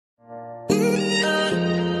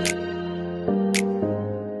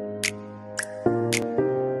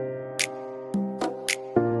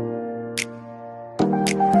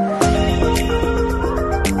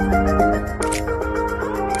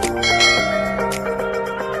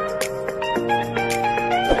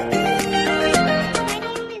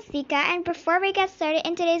we get started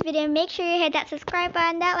in today's video, make sure you hit that subscribe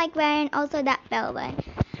button, that like button, also that bell button.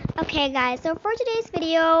 Okay guys, so for today's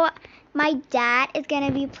video, my dad is going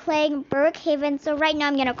to be playing Brookeheaven, so right now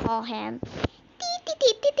I'm going to call him.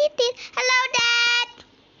 Hello, Dad!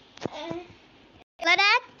 Hello,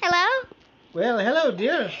 Dad? Hello? Well, hello,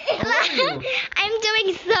 dear. How are you? I'm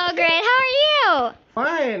doing so great. How are you?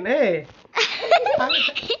 Fine. Hey,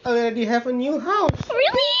 I already have a new house.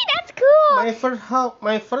 Really? That's cool.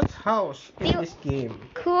 My first house in this game.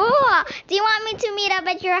 Cool. Do you want me to meet up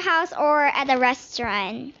at your house or at the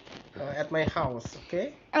restaurant? At my house,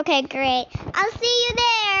 okay? Okay, great. I'll see you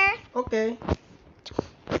there. Okay.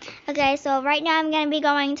 Okay, so right now I'm gonna be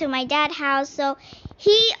going to my dad's house. So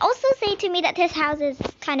he also said to me that his house is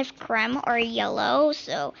kind of creme or yellow.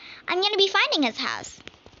 So I'm gonna be finding his house.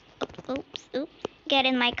 Oops. Get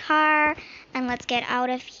in my car and let's get out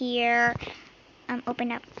of here.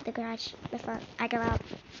 Open up the garage before I go out.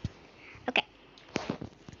 Okay.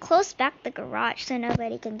 Close back the garage so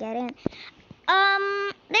nobody can get in.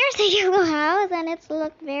 There's a yellow house and it's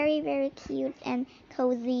looked very, very cute and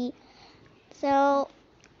cozy. So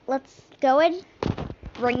let's go and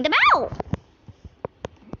ring the bell.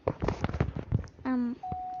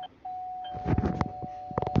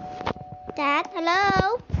 Dad,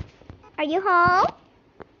 hello? Are you home?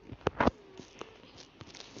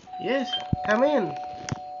 Yes, come in.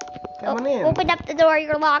 Come on in. Open up the door,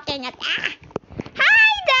 you're locking it. Ah.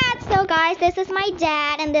 Hi, Dad! So guys, this is my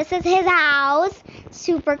dad and this is his house.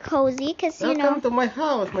 Super cozy, because you know. Welcome to my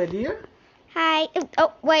house, my dear. Hi.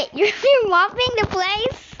 Oh, wait, you're mopping the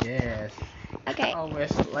place? Yes. Okay. I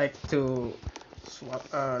always like to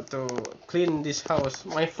clean this house.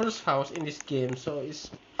 My first house in this game, so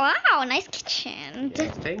it's. Wow, nice kitchen.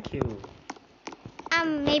 Yes, thank you.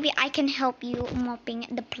 Maybe I can help you mopping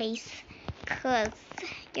the place, cause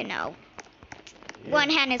you know, one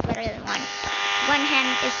hand is better than one. One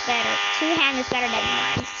hand is better. Two hands is better than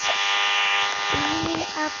one. Clean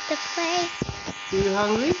up the place. Are you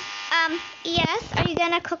hungry? Yes. Are you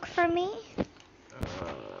gonna cook for me?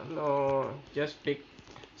 No, just pick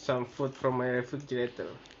some food from my refrigerator.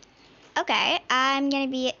 Okay, I'm gonna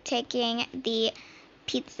be taking the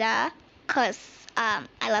pizza, cause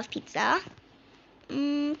I love pizza.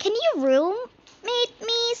 Can you roommate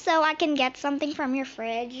me so I can get something from your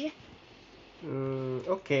fridge?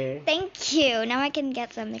 Okay. Thank you. Now I can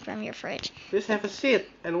get something from your fridge. Please have a seat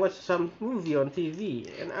and watch some movie on TV,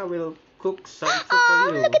 and I will cook some food Oh,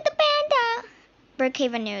 for you. look at the panda!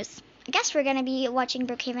 Brookehaven News. I guess we're gonna be watching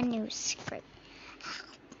Brookehaven News. Great.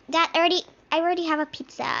 Dad, I already have a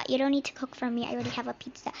pizza. You don't need to cook for me. I already have a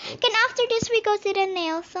pizza. Can after this we go to the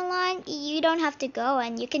nail salon? You don't have to go,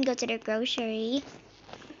 and you can go to the grocery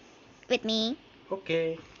with me.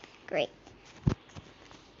 Okay. Great.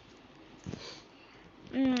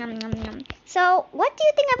 So, what do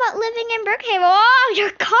you think about living in Brookehaven? Oh, your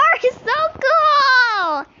car is so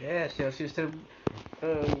cool! Yes, your sister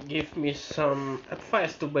give me some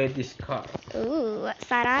advice to buy this car. Ooh,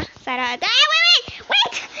 Sarah. Wait!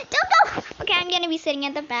 Don't go! Okay, I'm gonna be sitting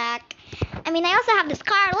at the back. I mean, I also have this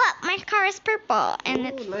car. Look, my car is purple.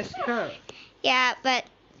 And Oh, nice car. yeah, but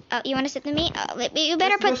you want to sit with me? You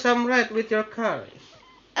better Let's do some ride with your car.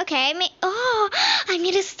 Okay, I'm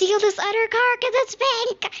gonna steal this other car because it's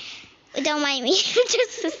pink. Don't mind me.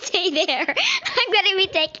 Just stay there. I'm gonna be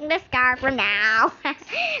taking this car for now. Let's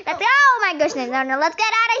go. Oh my goodness. No. Let's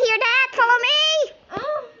get out of here, Dad. Follow me.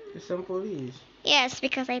 There's some police. Yes,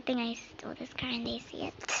 because I think I stole this car and they see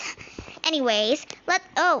it. Anyways,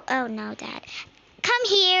 oh no, Dad. Come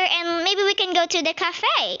here and maybe we can go to the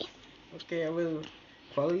cafe. Okay, I will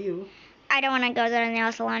follow you. I don't want to go to the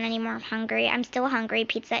nail salon anymore. I'm hungry. I'm still hungry.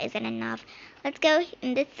 Pizza isn't enough. Let's go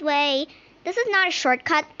in this way. This is not a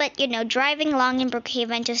shortcut, but you know, driving along in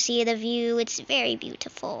Brookehaven to see the view, it's very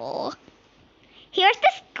beautiful. Here's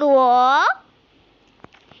the school.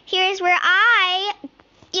 Here's where I,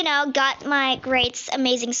 got my grades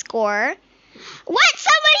amazing score. What?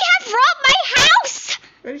 Somebody has robbed my house!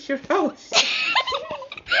 Where is your house?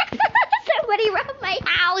 Somebody robbed my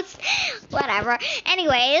house. Whatever.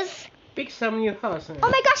 Anyways. Pick some new house. Oh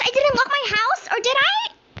my gosh, I didn't lock my house, or did I?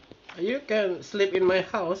 You can sleep in my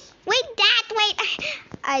house. Wait, Dad, wait.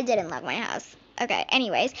 I didn't lock my house. Okay,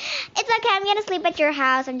 anyways. It's okay, I'm gonna sleep at your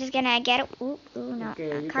house. I'm just gonna get it. Ooh, no.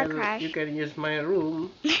 Okay, car crash. You can use my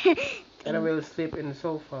room. And I will sleep in the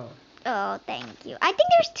sofa. Oh, thank you. I think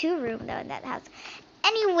there's 2 rooms though in that house.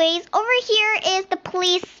 Anyways, over here is the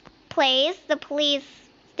police place, the police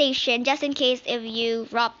station, just in case if you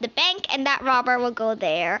rob the bank and that robber will go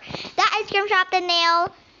there. The ice cream shop,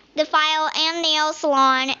 the file and nail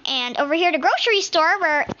salon, and over here the grocery store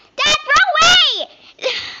where Dad, wrong way!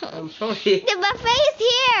 I'm sorry. The buffet is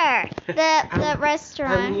here. The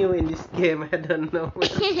restaurant. I'm new in this game. I don't know where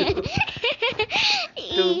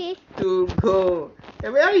to go. Hey,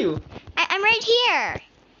 where are you? I'm right here.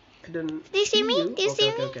 I don't. Do you see me? You. Do you see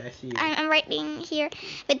okay, me? Okay, I see you. I'm right in here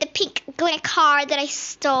with the pink car that I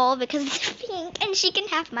stole because it's pink, and she can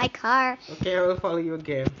have my car. Okay, I will follow you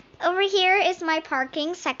again. Over here is my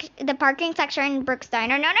parking the parking section in Brooks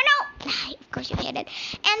Diner. No. Of course you hit it.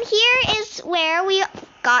 And here is where we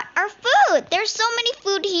got our food. There's so many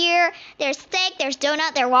food here. There's steak, there's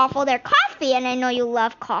donut, there's waffle, there's coffee, and I know you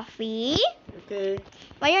love coffee. Okay.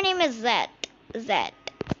 Well, your name is Zed.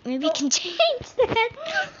 Maybe you can change that.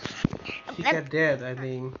 She got dead, I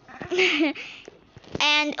think.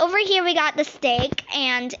 And over here we got the steak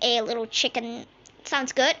and a little chicken.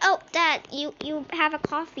 Sounds good. Oh, Dad, you have a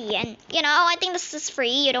coffee, and I think this is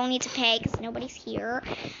free. You don't need to pay because nobody's here.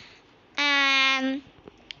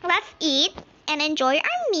 Let's eat and enjoy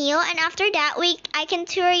our meal, and after that I can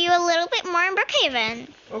tour you a little bit more in Brookehaven.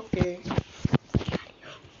 Okay.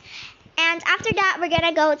 And after that, we're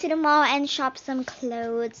gonna go to the mall and shop some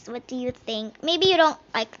clothes. What do you think? Maybe you don't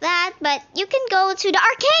like that, but you can go to the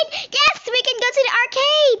arcade. Yes, we can go to the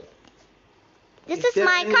arcade. This is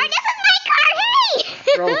my car. This is my car.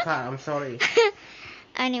 Hey! Wrong car. I'm sorry.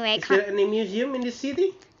 Anyway, Is there any museum in the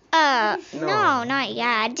city? no, not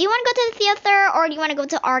yet. Do you want to go to the theater or do you want to go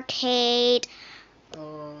to arcade?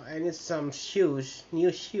 I need some shoes.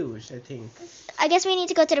 New shoes, I think. I guess we need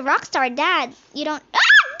to go to the Rockstar. Dad, you don't. Dad,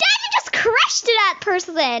 you just crashed to that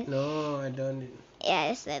person. No, I don't. Yeah,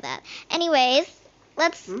 I said that. Anyways,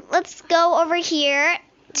 let's go over here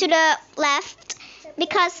to the left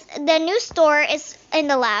because the new store is in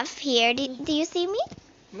the left here. Do you see me?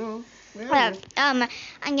 No. Where are you?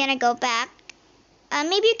 I'm gonna go back.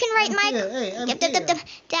 Maybe you can write I'm my. here. Hey, I'm Dad, here. okay, that's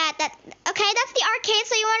the arcade.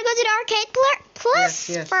 So you want to go to the arcade plus?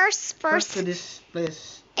 Yes. First. to this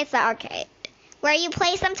place. It's the arcade where you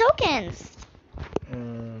play some tokens.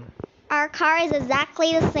 Our car is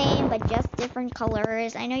exactly the same, but just different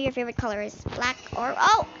colors. I know your favorite color is black or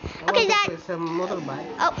okay, Dad. It's a motorbike.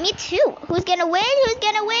 Oh, me too. Who's gonna win? Who's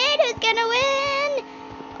gonna win? Who's gonna win?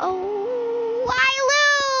 Oh,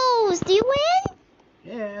 I lose. Do you win?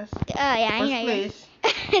 Yes. Oh yeah, I know. First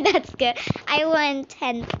You. That's good. I won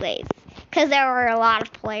 10th place because there were a lot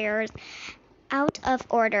of players. Out of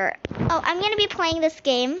order. Oh, I'm gonna be playing this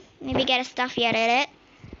game. Maybe get a stuffy out of it.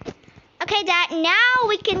 Okay, Dad. Now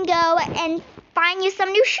we can go and find you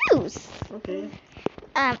some new shoes. Okay.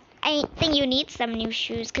 I think you need some new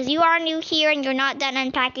shoes because you are new here and you're not done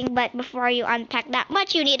unpacking. But before you unpack that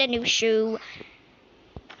much, you need a new shoe.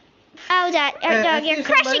 Oh, Dad, dog, you're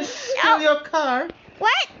crashing. Steal your car.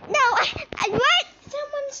 What? No, what?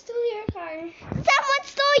 Someone stole your car. Someone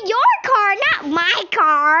stole your car, not my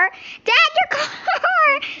car. Dad, your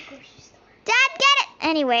car. Dad, get it.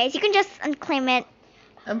 Anyways, you can just unclaim it.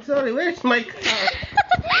 I'm sorry. Where's my car?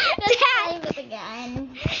 Dad.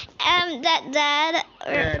 Again. Dad.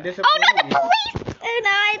 There's a Oh no, the police. police! Oh no,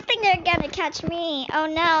 I think they're gonna catch me. Oh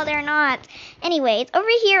no, they're not. Anyways, over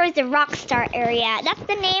here is the Rockstar area. That's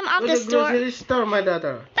the name of the store. Grocery store, my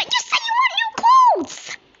daughter. But you said you want new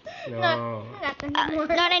clothes. No. Not anymore.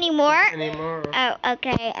 Not anymore. Anymore. Oh,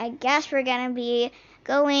 okay. I guess we're gonna be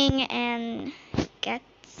going and get.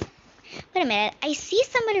 Wait a minute. I see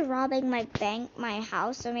somebody robbing my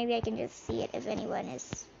house, so maybe I can just see it if anyone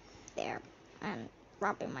is there and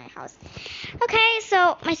robbing my house. Okay,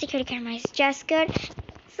 so my security camera is just good.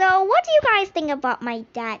 So what do you guys think about my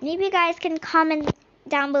dad? Maybe you guys can comment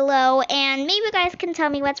down below, and maybe you guys can tell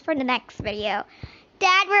me what's for the next video.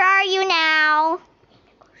 Dad, where are you now?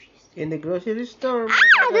 In the grocery store,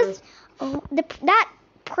 my daughter. That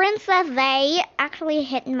Princess they actually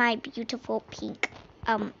hit my beautiful pink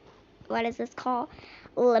what is this called?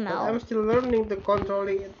 But Limo. I'm still learning the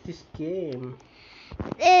controlling this game.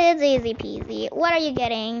 It's easy peasy. What are you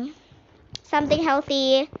getting? Something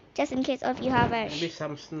healthy, just in case if you have a. Maybe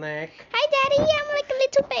some snack. Hi, Daddy. I'm like a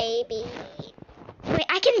little baby. Wait,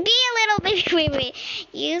 I can be a little baby. Wait.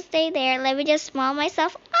 You stay there. Let me just smile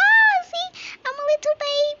myself. Oh, see, I'm a little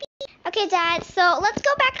baby. Okay, Dad. So let's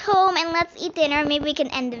go back home and let's eat dinner. Maybe we can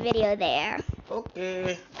end the video there.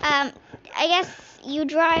 Okay. I guess you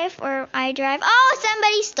drive or I drive. Oh,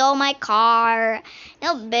 somebody stole my car.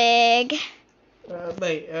 No big.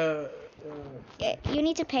 You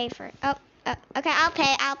need to pay for it. Oh, okay,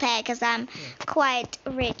 I'll pay because I'm quite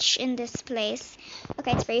rich in this place.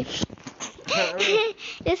 Okay, it's free.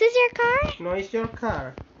 This is your car? No, it's your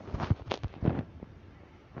car.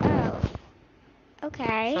 Oh,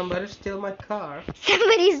 okay. Somebody steal my car.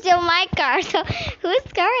 Somebody stole my car. So whose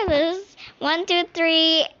car is this? 1, 2,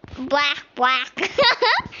 3. Black, black.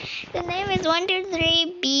 The name is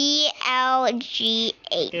 123BLGH.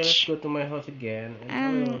 Okay, let's go to my house again and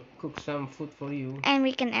I will cook some food for you. And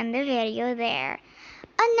we can end the video there.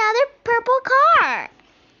 Another purple car.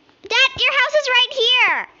 Dad, your house is right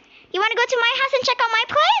here. You want to go to my house and check out my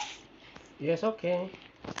place? Yes, okay.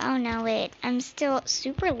 Oh no, wait. I'm still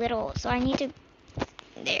super little, so I need to...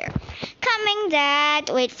 There. Coming, Dad.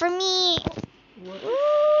 Wait for me. What?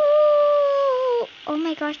 Ooh. Oh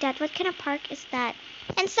my gosh, Dad, what kind of park is that?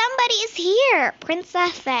 And somebody is here.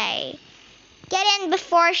 Princess Faye. Get in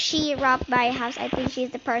before she robbed my house. I think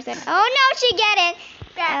she's the person. Oh no, she get in.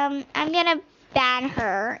 I'm gonna ban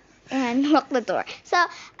her and lock the door. So,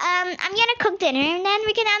 I'm gonna cook dinner and then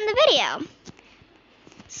we can end the video.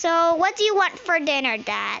 So, what do you want for dinner,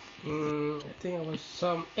 Dad? I think I want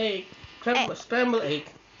some egg. Scrambled egg.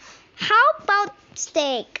 How about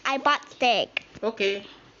steak? I bought steak. Okay.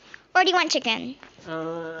 Or do you want chicken?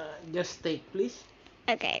 Just steak, please.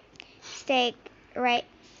 Okay. Steak right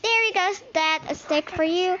there we go, Dad. A steak for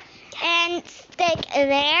you. And steak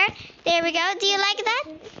there. There we go. Do you like that?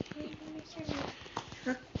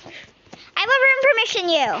 I will room permission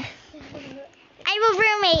you. I will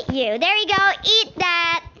roommate you. There you go. Eat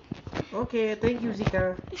that. Okay, thank you,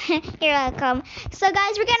 Zika. You're welcome. So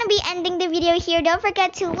guys, we're gonna be ending the video here. Don't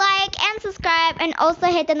forget to like and subscribe and also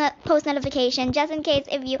hit the post notification just in case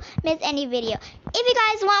if you miss any video. If you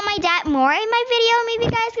guys want my dad more in my video, maybe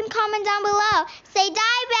you guys can comment down below. Say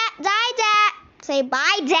dad. Say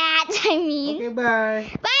bye, dad. I mean. Okay, bye.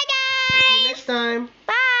 Bye See you guys. next time.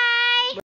 Bye.